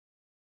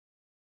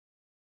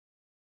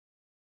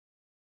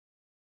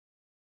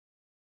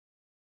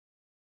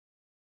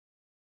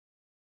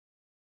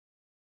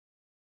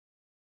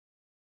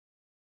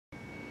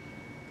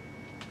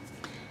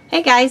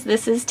Hey guys,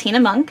 this is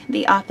Tina Monk,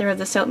 the author of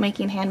the Soap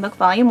Making Handbook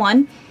Volume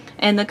 1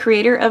 and the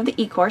creator of the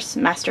e-course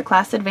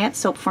Masterclass Advanced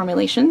Soap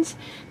Formulations.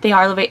 They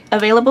are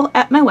available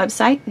at my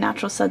website,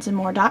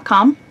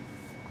 naturalsudsandmore.com.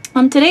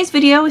 Today's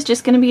video is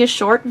just going to be a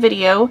short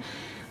video.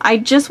 I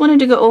just wanted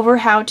to go over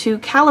how to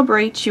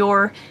calibrate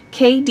your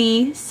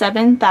KD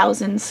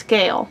 7000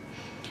 scale.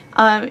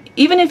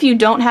 Even if you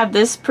don't have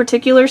this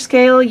particular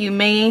scale, you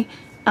may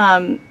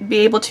be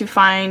able to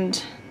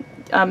find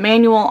a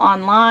manual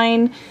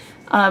online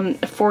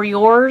for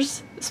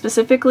yours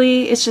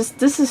specifically. It's just,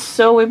 this is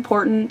so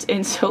important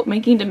in soap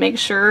making to make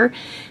sure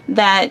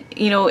that,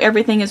 you know,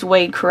 everything is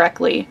weighed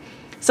correctly.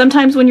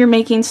 Sometimes when you're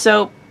making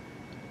soap,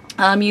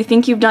 you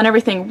think you've done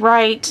everything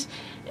right,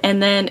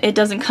 and then it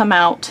doesn't come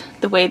out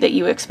the way that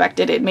you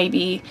expected it.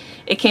 Maybe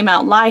it came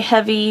out lye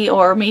heavy,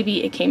 or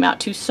maybe it came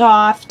out too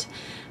soft.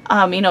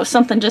 You know,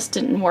 something just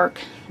didn't work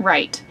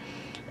right.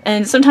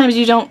 And sometimes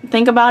you don't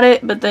think about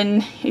it, but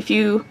then if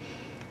you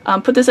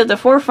put this at the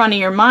forefront of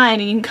your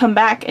mind and you can come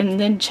back and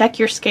then check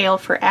your scale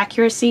for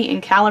accuracy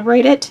and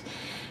calibrate it.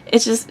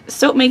 It's just,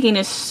 soap making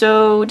is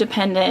so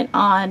dependent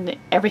on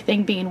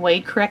everything being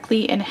weighed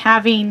correctly and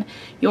having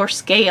your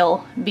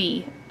scale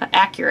be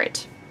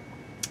accurate.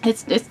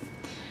 It's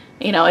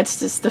you know,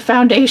 it's just the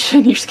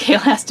foundation. Your scale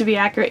has to be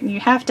accurate and you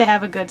have to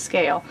have a good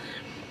scale.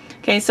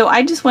 Okay, so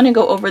I just want to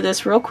go over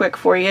this real quick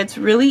for you. It's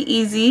really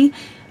easy.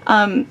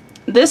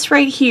 This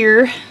right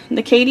here,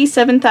 the KD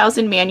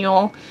 7000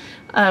 manual,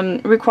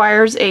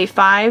 requires a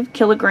 5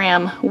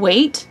 kilogram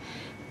weight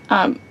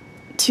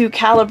to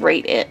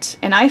calibrate it.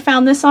 And I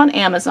found this on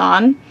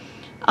Amazon.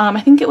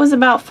 I think it was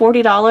about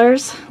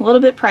 $40, a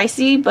little bit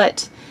pricey,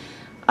 but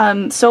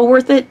so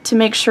worth it to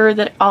make sure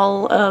that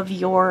all of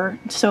your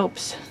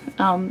soaps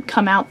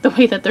come out the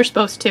way that they're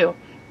supposed to.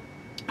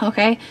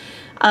 Okay,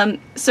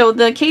 so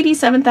the KD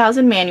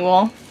 7000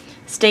 manual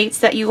states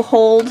that you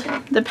hold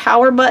the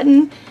power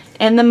button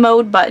and the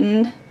mode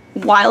button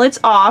while it's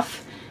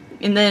off,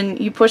 and then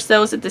you push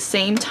those at the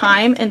same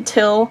time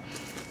until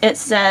it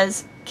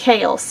says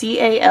CALE,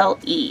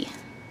 C-A-L-E,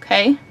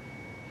 okay?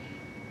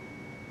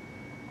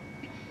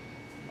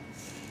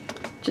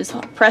 Just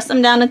press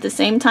them down at the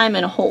same time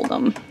and hold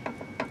them.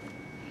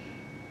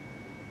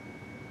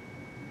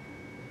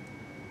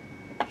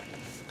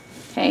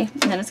 Okay,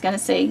 and then it's going to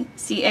say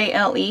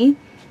C-A-L-E.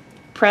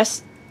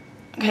 Press,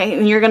 okay,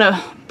 and you're going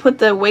to put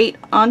the weight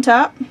on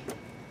top,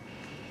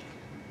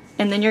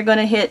 and then you're going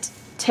to hit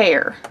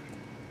tear.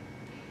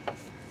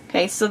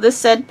 Okay, so this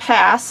said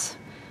pass,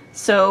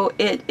 so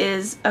it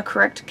is a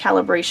correct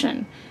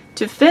calibration.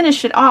 To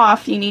finish it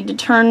off, you need to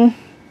turn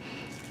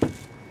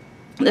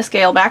the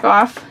scale back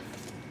off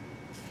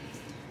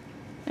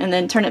and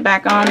then turn it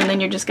back on, and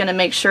then you're just going to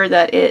make sure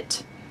that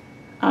it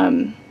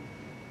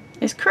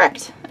is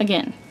correct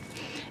again.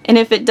 And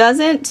if it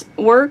doesn't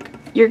work,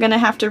 you're going to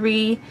have to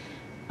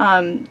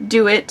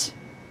do it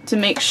to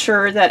make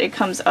sure that it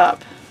comes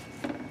up.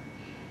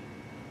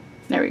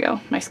 There we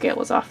go. My scale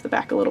was off the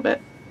back a little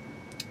bit.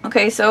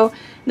 Okay, so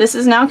this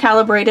is now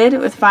calibrated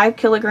with 5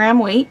 kilogram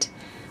weight.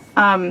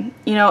 You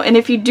know, and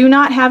if you do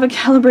not have a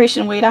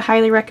calibration weight, I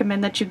highly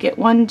recommend that you get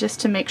one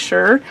just to make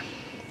sure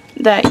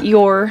that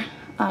your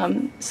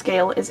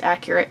scale is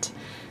accurate.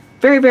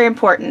 Very, very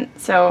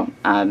important. So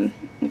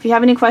if you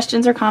have any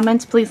questions or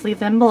comments, please leave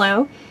them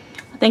below.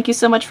 Thank you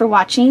so much for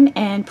watching,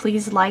 and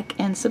please like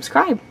and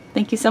subscribe.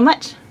 Thank you so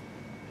much.